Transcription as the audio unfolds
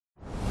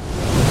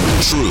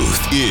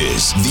Truth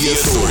is the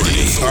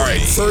authority. All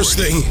right, first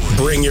thing,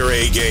 bring your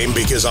A game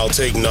because I'll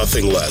take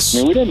nothing less. I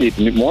mean, we don't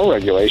need more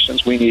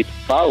regulations. We need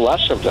far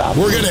less of them.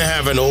 We're going to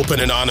have an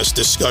open and honest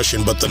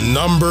discussion, but the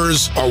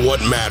numbers are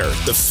what matter.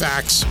 The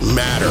facts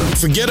matter.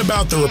 Forget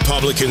about the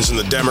Republicans and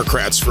the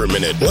Democrats for a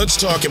minute. Let's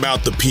talk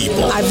about the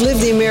people. I've lived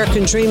the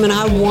American dream, and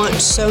I want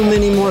so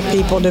many more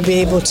people to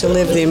be able to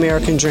live the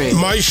American dream.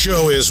 My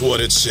show is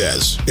what it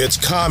says. It's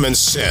common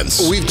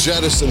sense. We've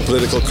jettisoned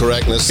political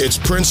correctness. It's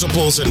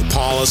principles and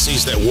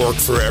policies that work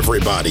for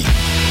everybody.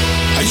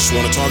 I just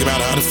want to talk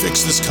about how to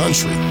fix this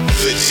country.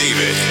 The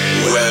David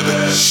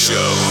Webb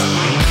Show.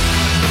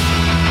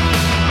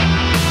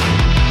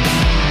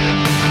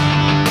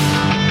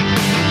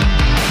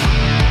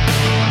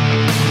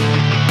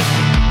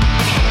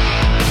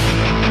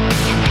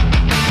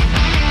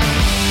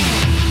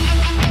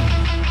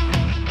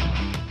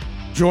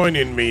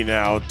 Joining me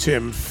now,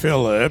 Tim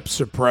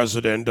Phillips,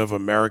 president of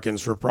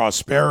Americans for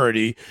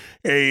Prosperity,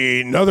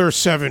 another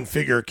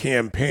seven-figure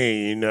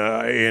campaign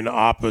in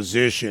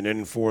opposition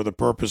and for the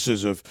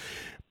purposes of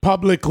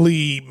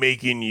publicly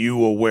making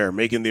you aware,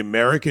 making the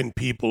American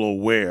people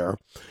aware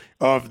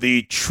of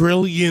the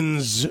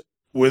trillions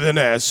with an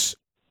S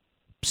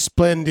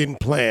spending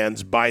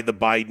plans by the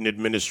Biden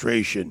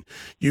administration.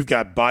 You've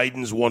got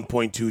Biden's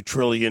 $1.2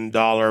 trillion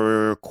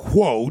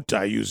quote,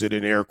 I use it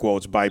in air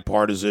quotes,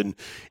 bipartisan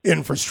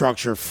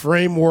infrastructure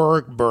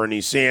framework,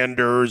 Bernie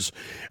Sanders,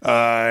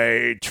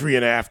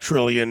 $3.5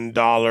 trillion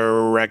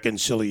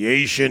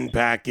reconciliation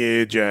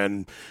package,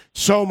 and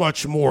so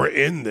much more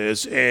in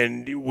this.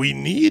 And we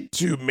need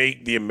to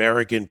make the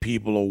American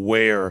people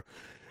aware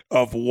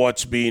of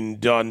what's being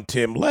done,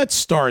 Tim. Let's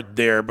start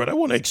there, but I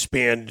want to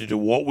expand into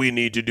what we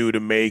need to do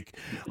to make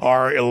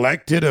our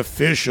elected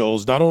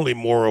officials not only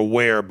more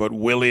aware, but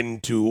willing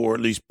to, or at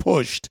least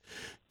pushed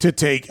to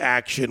take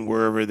action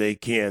wherever they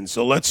can.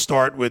 So let's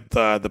start with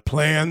the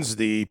plans,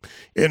 the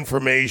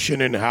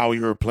information, and how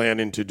you're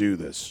planning to do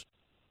this.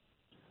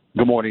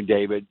 Good morning,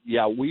 David.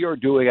 Yeah, we are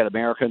doing at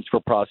Americans for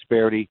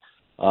Prosperity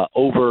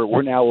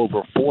we're now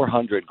over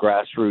 400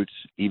 grassroots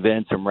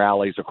events and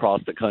rallies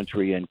across the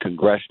country in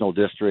congressional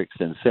districts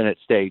and Senate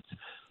states.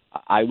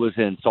 I was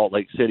in Salt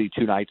Lake City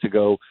 2 nights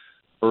ago,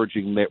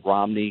 urging Mitt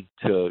Romney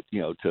to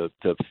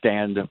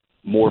stand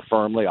more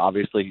firmly.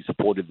 Obviously, he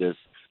supported this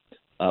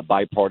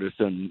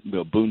bipartisan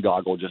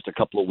boondoggle just a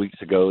couple of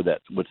weeks ago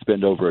that would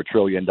spend over $1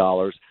 trillion.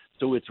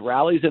 So it's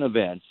rallies and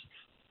events.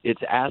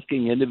 It's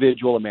asking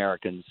individual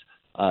Americans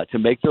to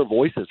make their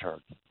voices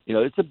heard. You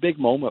know, it's a big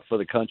moment for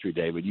the country,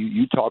 David.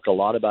 You talk a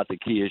lot about the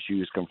key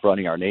issues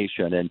confronting our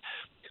nation, and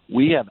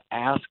we have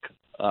asked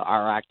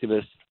our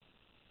activists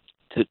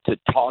to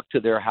talk to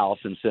their House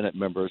and Senate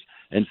members.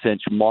 And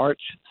since March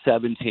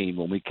 17,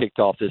 when we kicked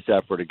off this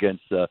effort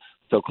against the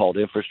so-called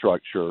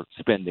infrastructure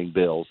spending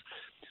bills,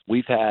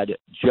 we've had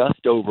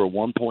just over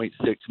 1.6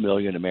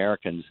 million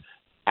Americans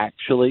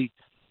actually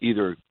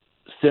either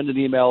send an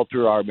email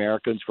through our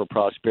Americans for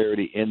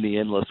Prosperity in the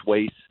Endless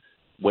Waste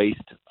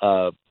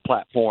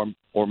platform,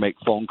 or make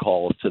phone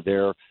calls to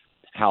their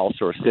House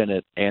or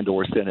Senate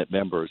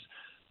members.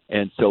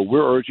 And so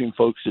we're urging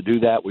folks to do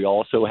that. We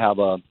also have,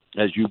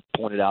 as you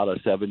pointed out, a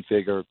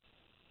seven-figure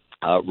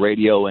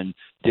radio and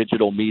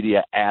digital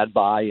media ad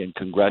buy in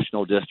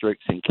congressional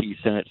districts in key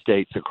Senate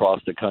states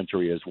across the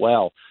country as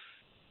well.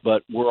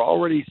 But we're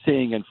already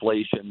seeing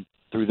inflation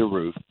through the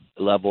roof,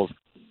 levels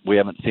we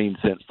haven't seen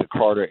since the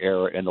Carter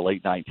era in the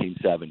late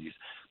 1970s.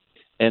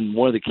 And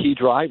one of the key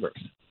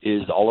drivers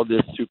is all of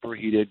this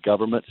superheated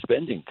government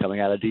spending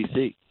coming out of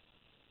D.C.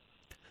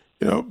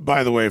 You know,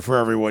 by the way, for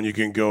everyone, you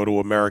can go to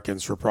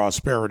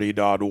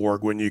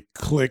americansforprosperity.org. When you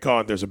click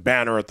on, there's a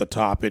banner at the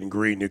top in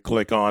green. You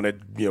click on it,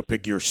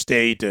 pick your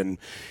state, and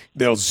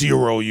they'll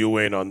zero you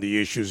in on the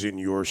issues in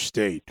your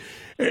state.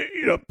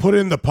 Put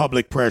in the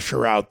public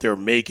pressure out there,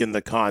 making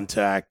the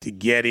contact,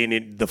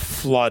 getting the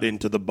flood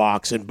into the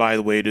box. And by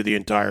the way, to the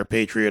entire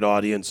Patriot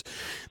audience,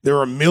 there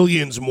are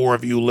millions more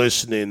of you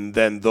listening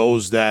than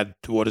those that,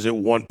 what was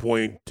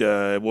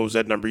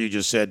that number you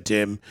just said,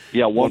 Tim?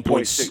 Yeah,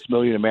 1.6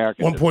 million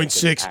Americans. 1.6.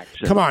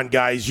 Come on,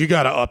 guys. You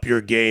got to up your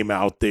game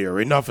out there.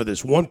 Enough of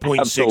this.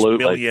 1.6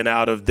 million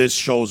out of this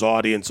show's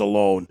audience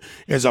alone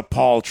is a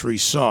paltry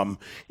sum.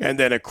 And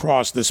then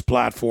across this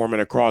platform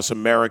and across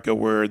America,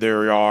 where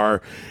there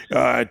are,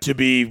 to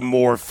be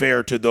more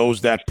fair to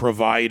those that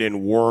provide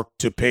and work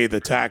to pay the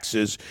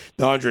taxes,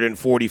 the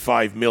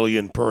 145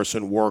 million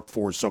person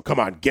workforce. So come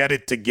on, get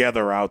it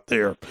together out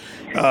there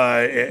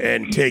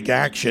and take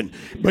action.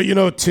 But,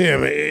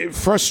 Tim,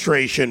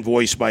 frustration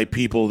voiced by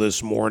people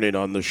this morning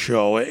on the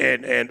show,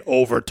 and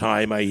over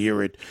time I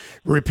hear it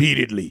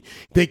repeatedly.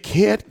 They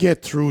can't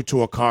get through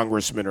to a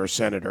congressman or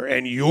senator,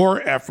 and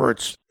your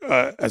efforts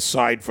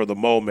aside for the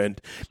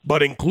moment,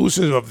 but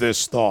inclusive of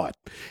this thought,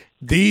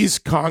 these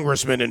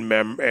congressmen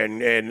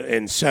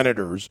and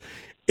senators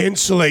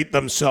insulate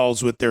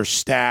themselves with their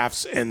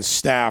staffs and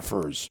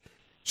staffers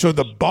So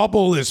the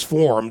bubble is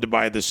formed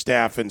by the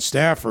staff and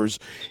staffers,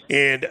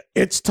 and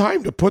it's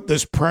time to put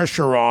this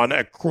pressure on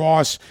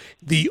across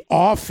the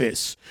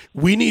office.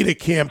 We need a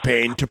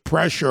campaign to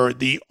pressure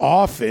the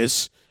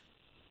office.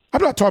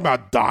 I'm not talking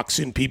about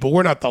doxing people.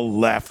 We're not the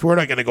left. We're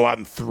not going to go out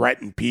and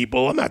threaten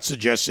people. I'm not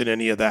suggesting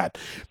any of that.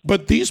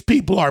 But these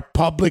people are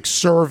public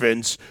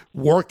servants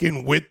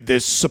working with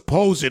this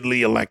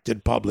supposedly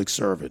elected public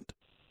servant.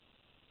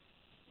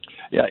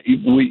 Yeah,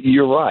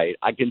 you're right.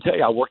 I can tell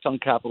you, I worked on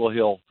Capitol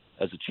Hill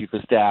as a chief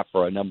of staff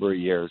for a number of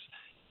years,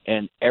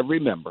 and every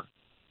member,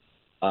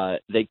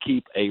 they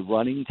keep a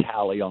running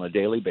tally on a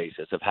daily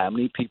basis of how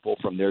many people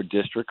from their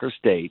district or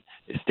state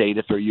if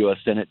they're U.S.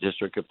 Senate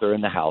district, if they're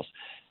in the House,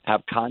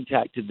 have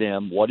contacted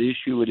them, what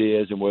issue it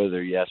is, and whether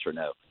they're yes or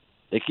no.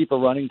 They keep a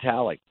running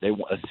tally. They,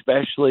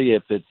 especially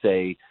if it's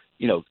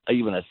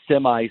even a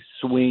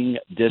semi-swing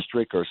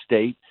district or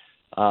state,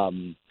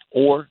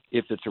 or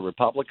if it's a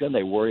Republican,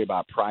 they worry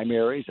about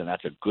primaries, and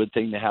that's a good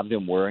thing to have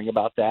them worrying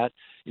about that.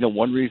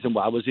 One reason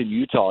why I was in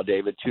Utah,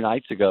 David, 2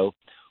 nights ago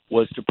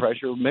was to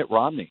pressure Mitt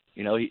Romney.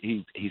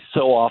 He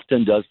so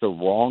often does the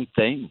wrong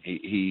thing.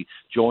 He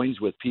joins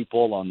with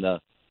people on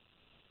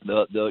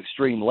the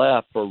extreme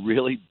left for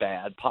really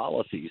bad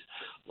policies,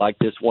 like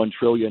this $1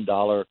 trillion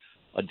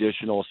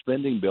additional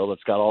spending bill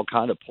that's got all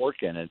kind of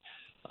pork in it,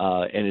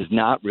 and is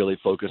not really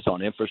focused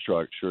on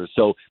infrastructure.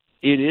 So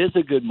it is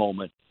a good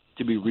moment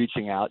to be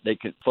reaching out.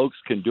 Folks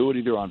can do it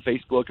either on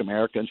Facebook,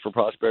 Americans for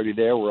Prosperity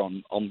there. We're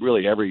on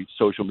really every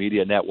social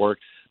media network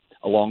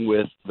along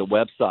with the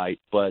website.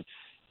 But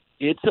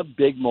it's a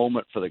big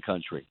moment for the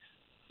country.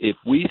 If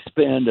we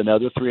spend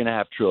another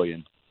 $3.5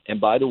 trillion, and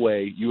by the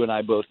way, you and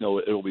I both know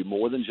it'll be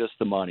more than just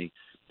the money.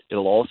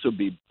 It'll also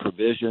be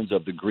provisions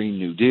of the Green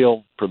New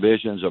Deal,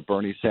 provisions of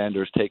Bernie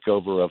Sanders'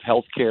 takeover of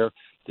health care,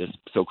 this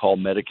so-called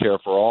Medicare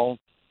for All.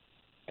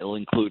 It'll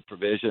include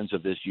provisions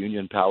of this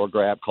union power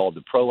grab called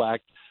the PRO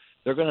Act.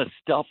 They're going to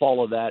stuff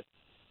all of that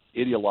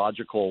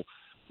ideological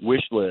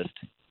wish list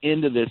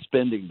into this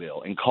spending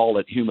bill and call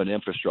it human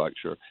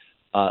infrastructure.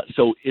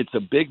 So it's a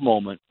big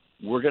moment.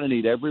 We're going to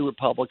need every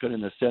Republican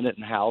in the Senate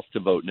and House to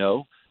vote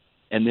no.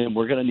 And then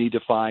we're going to need to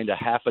find a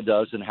half a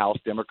dozen House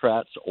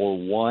Democrats or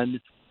one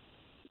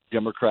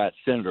Democrat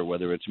senator,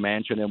 whether it's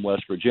Manchin in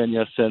West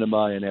Virginia,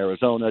 Sinema in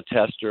Arizona,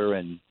 Tester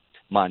in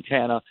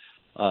Montana,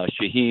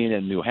 Shaheen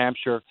in New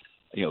Hampshire,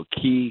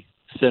 key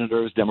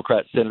senators,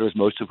 Democrat senators,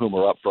 most of whom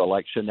are up for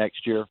re-election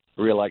next year.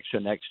 We're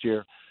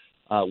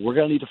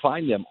going to need to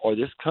find them, or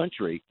this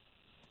country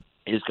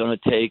is going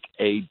to take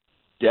a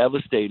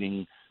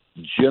devastating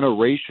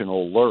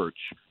generational lurch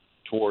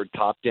toward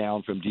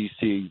top-down from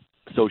D.C.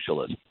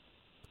 socialism.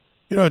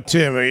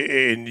 Tim,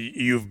 and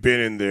you've been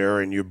in there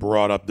and you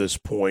brought up this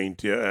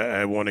point.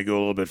 I want to go a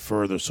little bit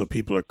further so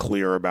people are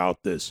clear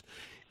about this.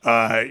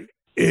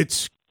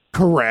 It's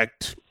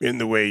correct in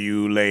the way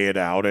you lay it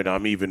out, and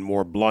I'm even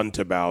more blunt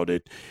about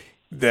it,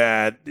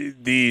 that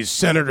these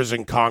senators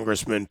and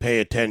congressmen pay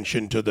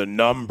attention to the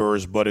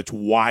numbers, but it's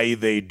why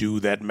they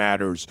do that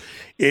matters.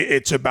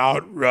 It's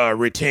about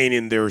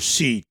retaining their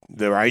seat,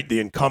 the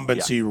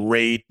incumbency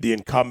rate, the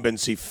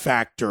incumbency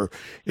factor.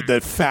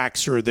 The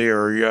facts are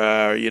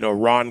there.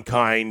 Ron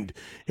Kind,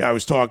 I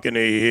was talking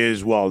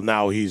to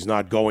now he's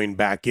not going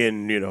back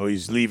in,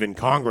 he's leaving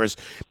Congress,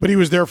 but he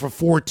was there for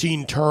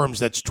 14 terms.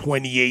 That's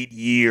 28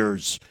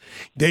 years.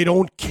 They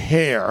don't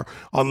care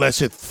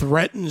unless it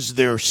threatens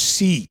their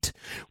seat.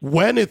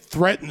 When it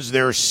threatens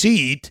their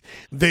seat,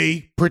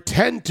 they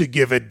pretend to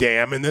give a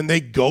damn, and then they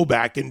go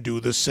back and do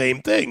the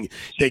same thing.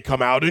 They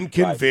come out and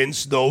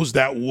convince those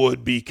that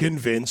would be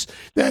convinced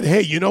that,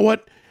 hey, you know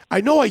what? I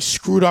know I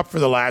screwed up for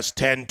the last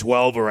 10,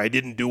 12, or I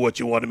didn't do what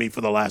you wanted me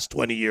for the last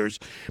 20 years,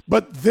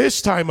 but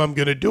this time I'm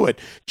going to do it.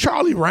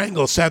 Charlie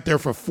Rangel sat there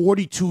for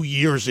 42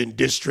 years in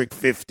District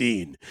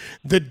 15.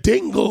 The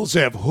Dingles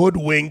have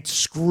hoodwinked,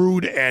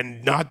 screwed,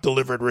 and not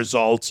delivered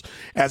results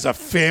as a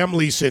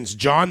family since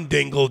John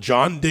Dingell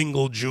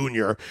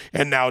Jr.,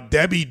 and now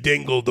Debbie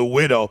Dingell, the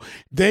widow.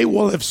 They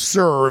will have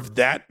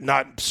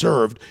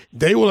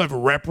they will have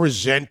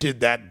represented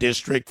that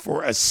district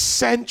for a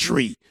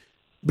century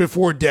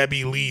before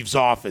Debbie leaves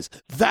office.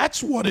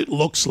 That's what it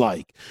looks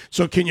like.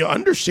 So can you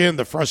understand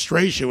the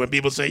frustration when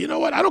people say, you know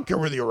what, I don't care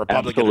whether you're a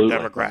Republican or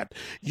Democrat.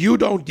 You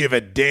don't give a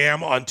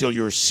damn until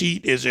your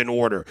seat is in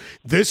order.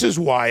 This is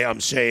why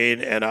I'm saying,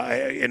 and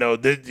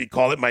you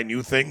call it my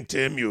new thing,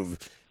 Tim. We've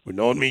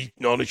known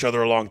each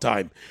other a long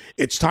time.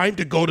 It's time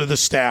to go to the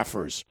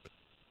staffers.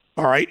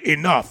 All right,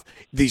 enough.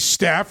 The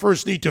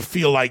staffers need to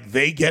feel like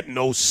they get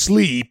no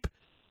sleep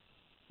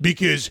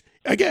because,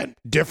 again,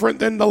 different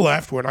than the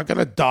left. We're not going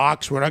to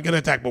dox. We're not going to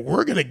attack, but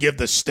we're going to give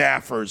the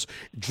staffers,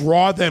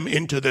 draw them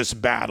into this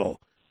battle.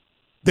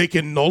 They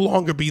can no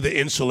longer be the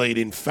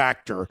insulating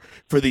factor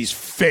for these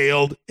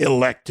failed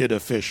elected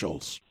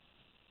officials.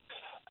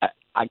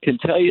 I can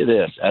tell you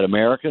this, at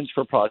Americans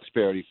for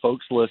Prosperity,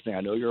 folks listening,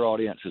 I know your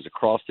audience is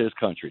across this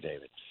country,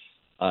 David.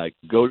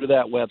 Go to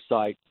that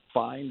website,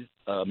 find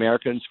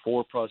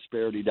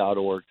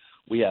AmericansForProsperity.org.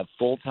 We have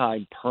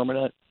full-time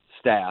permanent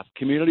staff,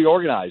 community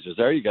organizers.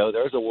 There you go.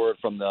 There's a word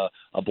from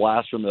a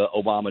blast from the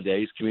Obama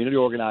days. Community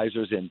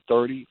organizers in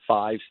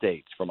 35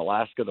 states, from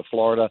Alaska to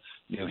Florida,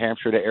 New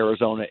Hampshire to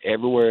Arizona,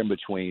 everywhere in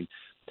between.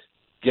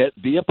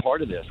 Be a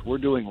part of this. We're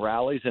doing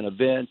rallies and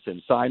events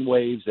and sign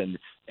waves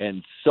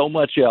and so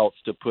much else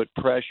to put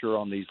pressure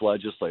on these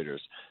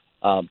legislators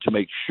to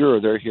make sure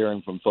they're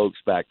hearing from folks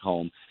back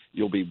home.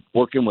 You'll be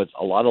working with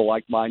a lot of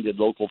like-minded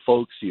local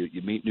folks.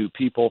 You meet new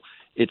people.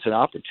 It's an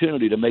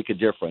opportunity to make a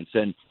difference.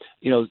 And,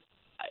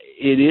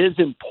 it is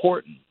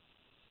important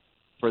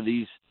for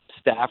these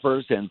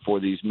staffers and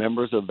for these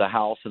members of the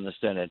House and the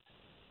Senate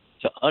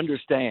to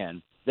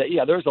understand that,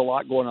 there's a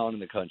lot going on in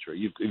the country.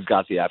 You've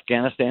got the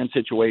Afghanistan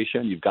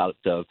situation. You've got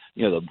the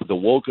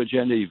woke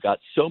agenda. You've got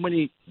so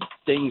many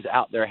things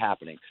out there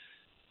happening.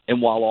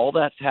 And while all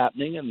that's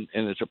happening, and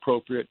it's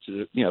appropriate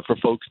to, for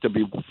folks to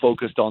be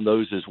focused on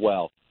those as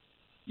well,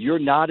 you're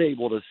not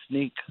able to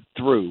sneak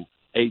through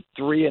a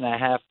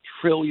 $3.5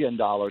 trillion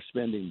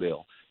spending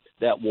bill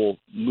that will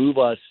move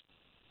us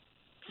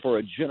for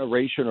a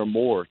generation or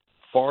more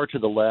far to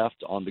the left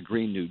on the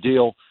Green New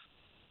Deal,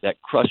 that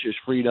crushes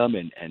freedom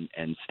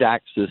and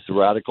stacks this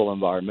radical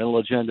environmental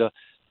agenda,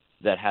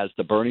 that has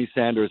the Bernie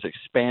Sanders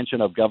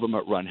expansion of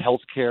government-run health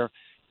care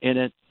in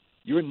it.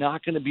 You're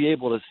not going to be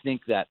able to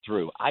sneak that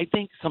through. I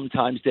think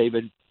sometimes,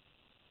 David,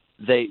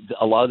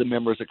 a lot of the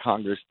members of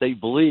Congress, they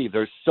believe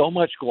there's so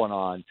much going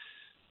on,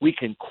 we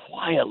can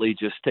quietly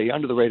just stay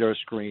under the radar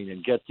screen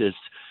and get this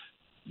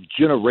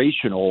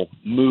generational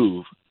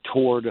move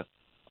toward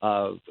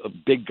a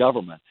big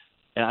government.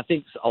 And I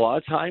think a lot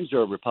of times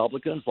there are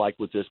Republicans, like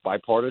with this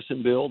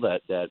bipartisan bill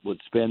that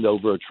would spend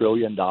over $1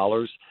 trillion,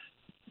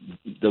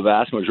 the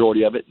vast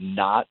majority of it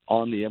not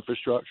on the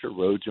infrastructure,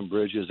 roads and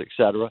bridges, et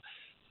cetera.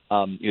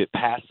 It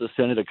passed the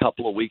Senate a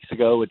couple of weeks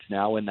ago. It's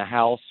now in the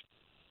House.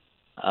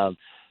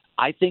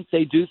 I think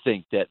they do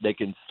think that they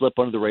can slip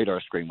under the radar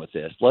screen with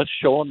this. Let's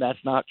show them that's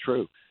not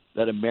true,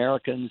 that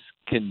Americans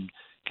can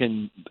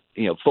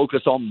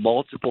focus on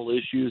multiple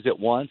issues at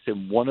once,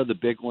 and one of the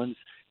big ones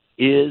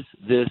is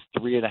this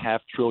 $3.5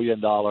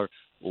 trillion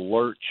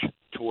lurch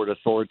toward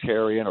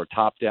authoritarian or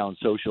top-down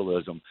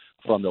socialism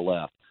from the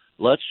left.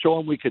 Let's show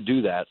them we could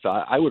do that. So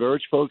I would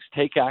urge folks,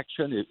 take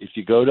action. If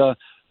you go to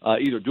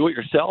either do it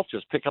yourself,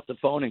 just pick up the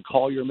phone and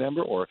call your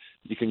member, or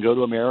you can go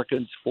to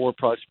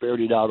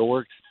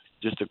AmericansForProsperity.org.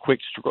 Just a quick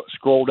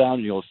scroll down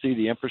and you'll see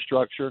the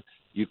infrastructure.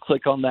 You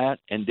click on that,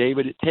 and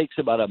David, it takes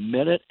about a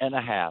minute and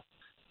a half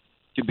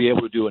to be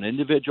able to do an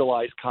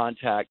individualized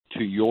contact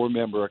to your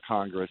member of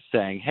Congress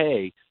saying,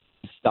 hey,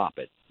 stop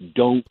it.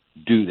 Don't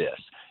do this.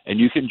 And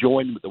you can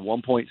join the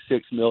 1.6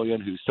 million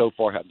who so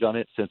far have done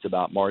it since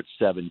about March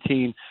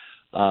 17.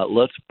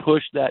 Let's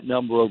push that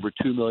number over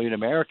 2 million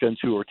Americans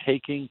who are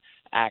taking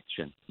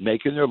action,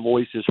 making their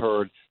voices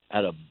heard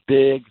at a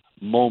big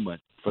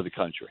moment for the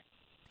country.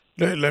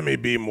 Let me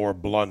be more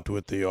blunt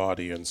with the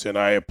audience, and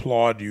I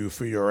applaud you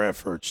for your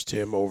efforts,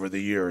 Tim, over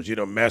the years.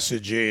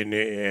 Messaging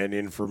and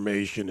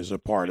information is a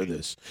part of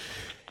this.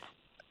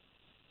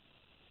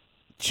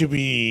 To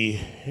be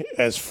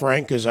as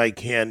frank as I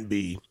can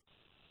be,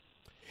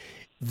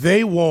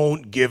 they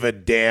won't give a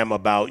damn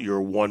about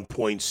your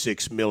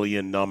 1.6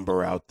 million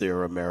number out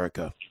there,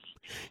 America,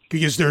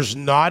 because there's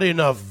not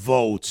enough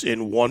votes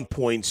in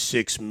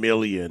 1.6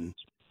 million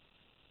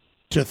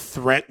to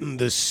threaten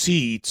the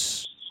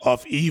seats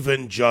of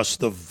even just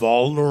the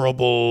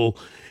vulnerable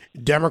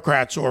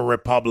Democrats or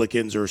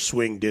Republicans or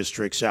swing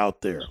districts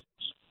out there.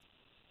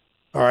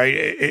 All right,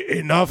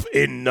 enough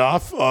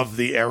of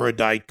the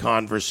erudite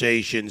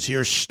conversations.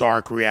 Here's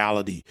stark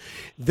reality.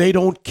 They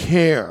don't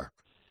care.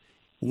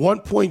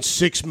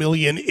 1.6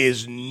 million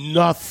is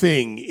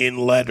nothing in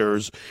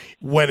letters.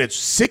 When it's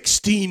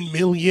 16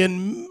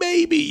 million,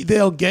 maybe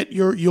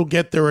you'll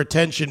get their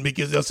attention,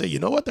 because they'll say, you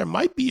know what, there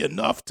might be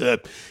enough to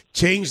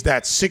change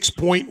that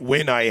 6-point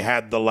win I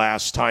had the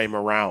last time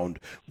around.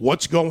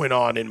 What's going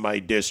on in my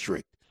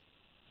district?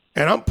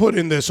 And I'm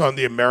putting this on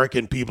the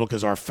American people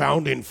because our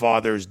founding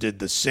fathers did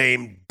the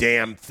same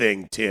damn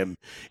thing, Tim.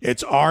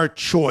 It's our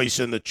choice,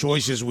 and the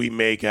choices we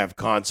make have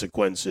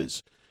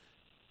consequences.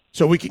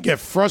 So we can get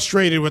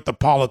frustrated with the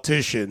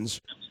politicians,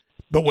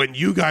 but when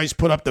you guys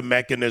put up the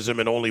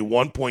mechanism and only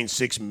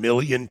 1.6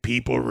 million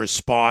people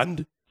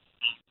respond,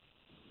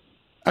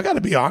 I got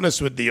to be honest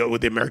with the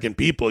American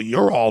people.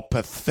 You're all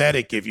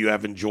pathetic if you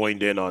haven't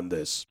joined in on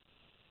this.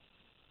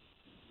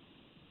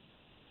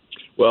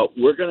 Well,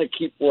 we're going to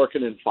keep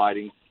working and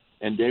fighting,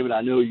 and David,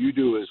 I know you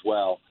do as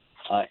well.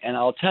 And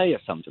I'll tell you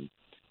something.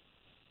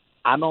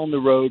 I'm on the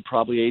road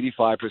probably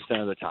 85%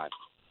 of the time.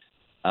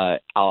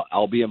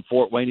 I'll be in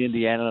Fort Wayne,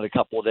 Indiana in a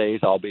couple of days.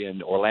 I'll be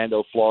in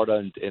Orlando,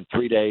 Florida in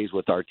 3 days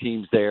with our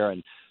teams there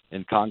and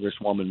in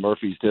Congresswoman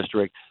Murphy's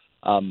district.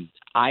 I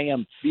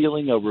am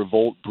feeling a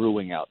revolt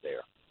brewing out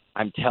there.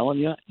 I'm telling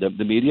you,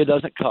 the media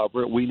doesn't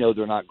cover it. We know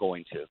they're not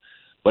going to.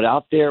 But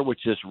out there with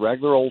just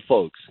regular old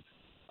folks,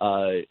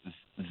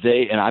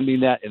 they, and I mean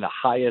that in the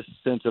highest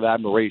sense of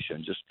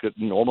admiration, just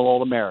normal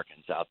old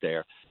Americans out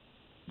there,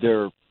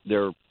 they're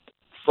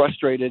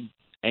frustrated,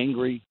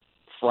 angry,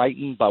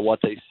 frightened by what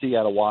they see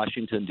out of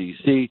Washington,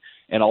 D.C.,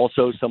 and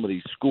also some of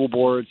these school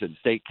boards and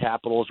state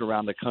capitals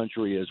around the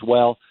country as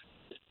well.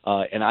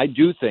 And I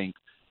do think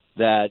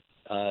that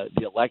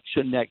the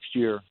election next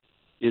year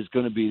is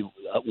going to be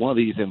one of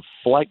these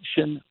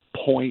inflection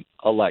point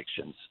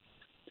elections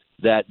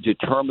that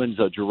determines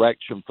a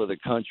direction for the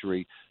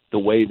country, the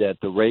way that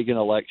the Reagan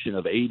election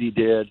of 80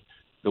 did,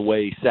 the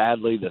way,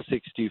 sadly, the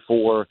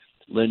 64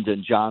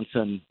 Lyndon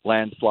Johnson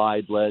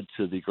landslide led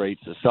to the Great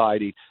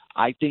Society.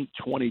 I think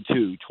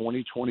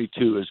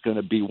 2022 is going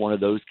to be one of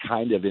those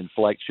kind of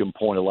inflection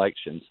point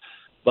elections.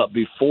 But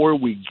before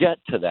we get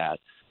to that,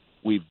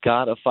 we've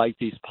got to fight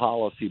these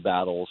policy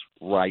battles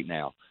right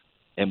now.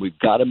 And we've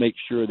got to make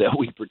sure that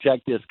we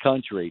protect this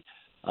country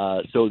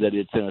so that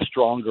it's in a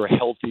stronger,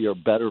 healthier,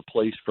 better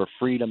place for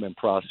freedom and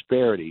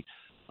prosperity.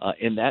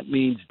 And that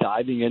means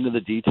diving into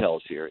the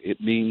details here.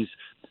 It means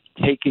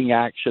taking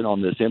action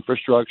on this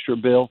infrastructure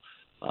bill.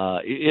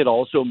 It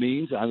also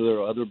means, I know there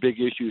are other big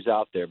issues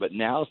out there, but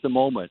now's the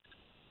moment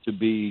to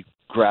be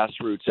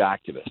grassroots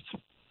activists.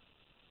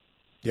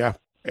 Yeah,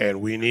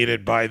 and we need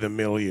it by the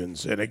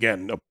millions. And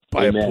again,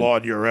 I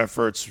applaud your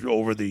efforts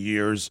over the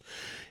years.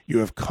 You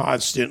have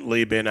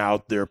constantly been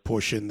out there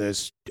pushing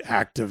this,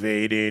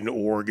 activating,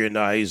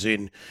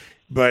 organizing.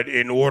 But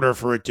in order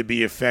for it to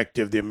be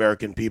effective, the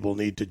American people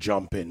need to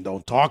jump in.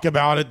 Don't talk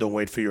about it. Don't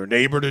wait for your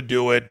neighbor to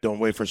do it. Don't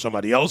wait for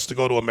somebody else to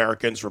go to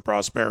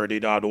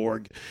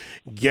AmericansForProsperity.org.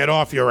 Get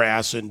off your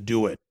ass and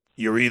do it.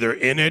 You're either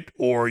in it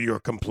or you're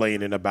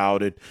complaining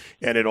about it.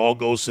 And it all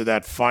goes to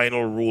that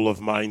final rule of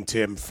mine,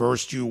 Tim.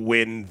 First you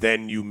win,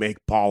 then you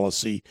make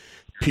policy.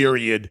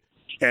 Period.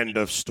 End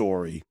of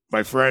story.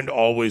 My friend,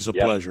 always a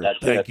pleasure.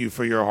 Thank you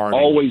for your heart.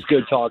 Always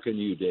good talking to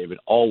you, David.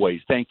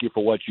 Always. Thank you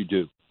for what you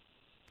do.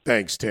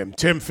 Thanks, Tim.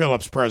 Tim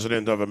Phillips,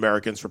 president of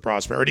Americans for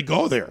Prosperity.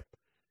 Go there.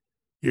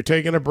 You're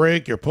taking a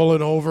break. You're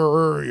pulling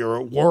over.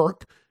 You're at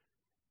work.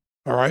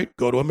 All right.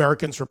 Go to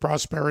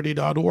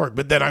AmericansForProsperity.org.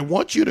 But then I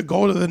want you to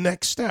go to the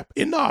next step.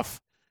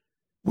 Enough.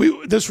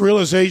 This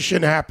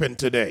realization happened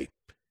today.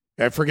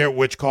 I forget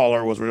which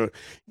caller was.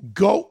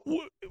 Go.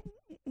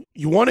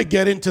 You want to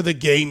get into the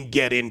game,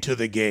 get into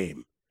the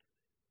game.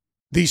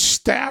 These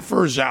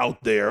staffers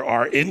out there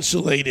are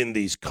insulating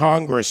these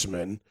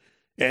congressmen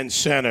and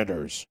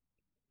senators.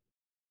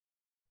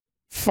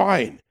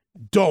 Fine.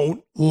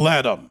 Don't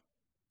let them.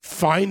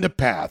 Find a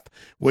path.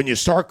 When you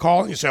start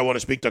calling, you say, I want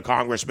to speak to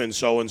Congressman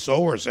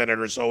so-and-so or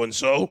Senator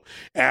so-and-so.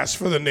 Ask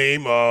for the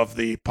name of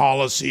the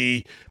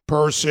policy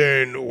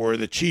person or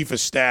the chief of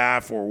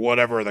staff or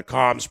whatever, the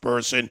comms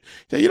person.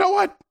 Say, you know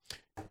what?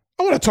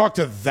 I want to talk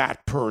to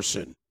that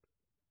person.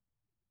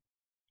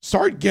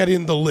 Start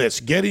getting the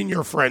list. Getting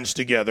your friends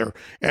together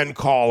and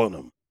calling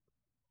them.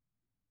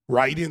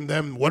 Writing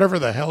them, whatever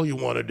the hell you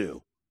want to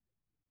do.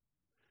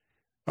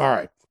 All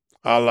right.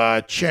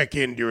 I'll check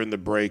in during the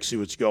break, see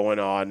what's going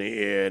on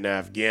in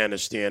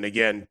Afghanistan.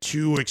 Again,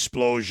 2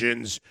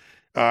 explosions,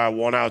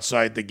 one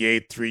outside the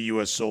gate, 3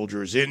 U.S.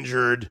 soldiers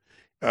injured.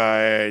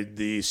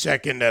 The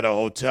second at a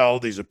hotel.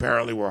 These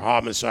apparently were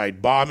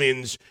homicide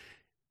bombings.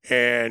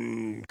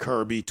 And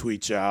Kirby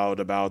tweets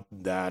out about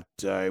that.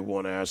 I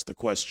want to ask the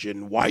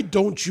question, why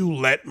don't you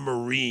let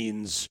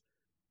Marines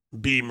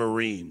be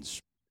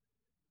Marines?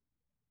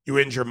 You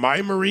injure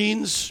my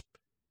Marines,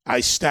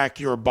 I stack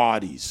your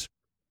bodies.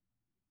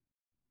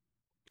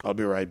 I'll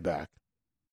be right back.